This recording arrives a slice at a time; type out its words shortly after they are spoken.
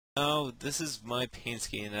Now, this is my paint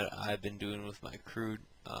scheme that I've been doing with my Kroot.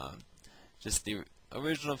 Just the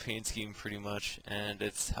original paint scheme pretty much, and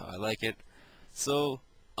it's how I like it. So,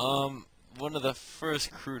 one of the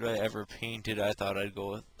first Kroot I ever painted, I thought I'd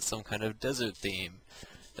go with some kind of desert theme.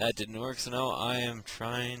 That didn't work, so now I am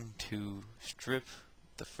trying to strip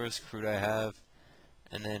the first Kroot I have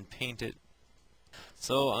and then paint it.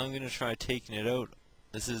 So I'm going to try taking it out.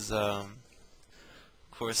 This is, of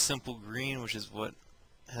course, simple green, which is what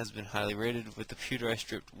has been highly rated. With the pewter I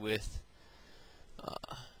stripped with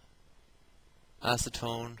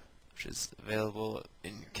acetone, which is available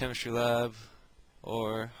in your chemistry lab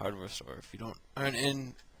or hardware store if you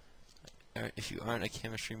aren't a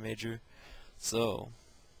chemistry major. So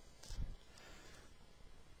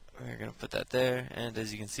we're gonna put that there, and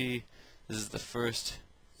as you can see, this is the first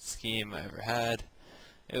scheme I ever had.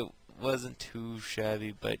 It wasn't too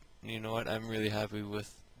shabby, but you know what, I'm really happy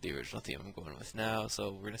with the original theme I'm going with now. So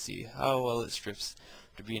we're gonna see how well it strips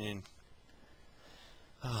to being in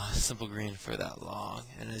simple green for that long.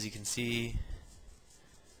 And as you can see,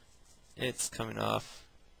 it's coming off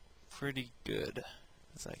pretty good,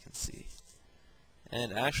 as I can see.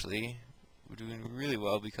 And actually, we're doing really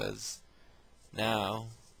well because now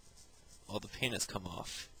all the paint has come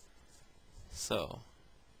off. So,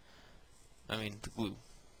 I mean the glue.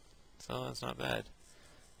 So that's not bad.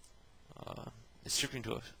 It's stripping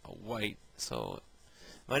to a white, so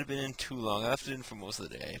it might have been in too long. I left it in for most of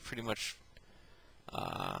the day. Pretty much,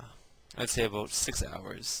 I'd say about 6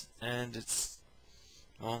 hours, and it's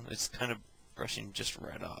kind of brushing just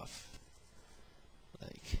right off.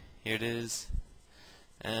 Like, here it is,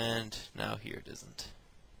 and now here it isn't.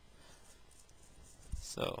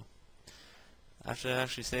 So, I have to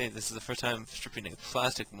actually say, this is the first time stripping a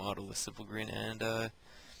plastic model with simple green, and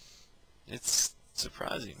it's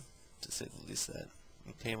surprising, to say the least, that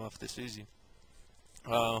it came off this easy.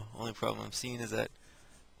 Only problem I'm seeing is that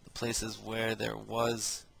the places where there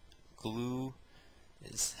was glue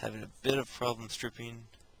is having a bit of problem stripping.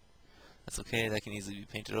 That's okay, that can easily be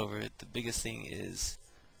painted over. The biggest thing is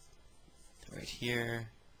right here.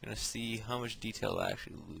 I'm going to see how much detail I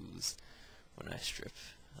actually lose when I strip.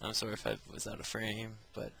 I'm sorry if I was out of frame,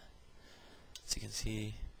 but as you can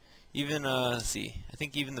see, even, I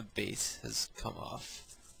think even the base has come off.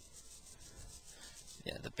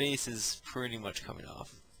 Yeah, the base is pretty much coming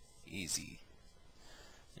off easy.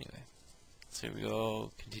 Anyway, so here we go,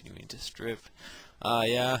 continuing to strip.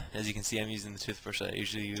 Yeah, as you can see, I'm using the toothbrush that I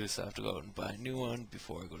usually use, so I have to go out and buy a new one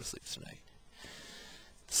before I go to sleep tonight.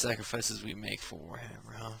 The sacrifices we make for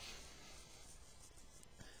Warhammer, huh?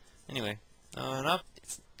 Anyway,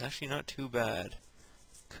 it's actually not too bad.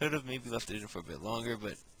 Could have maybe left it in for a bit longer,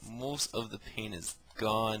 but most of the paint is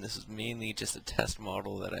gone. This was mainly just a test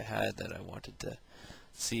model that I had that I wanted to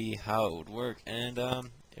see how it would work, and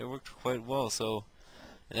it worked quite well. So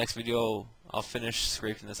the next video I'll finish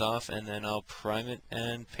scraping this off, and then I'll prime it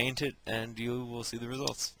and paint it, and you will see the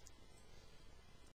results.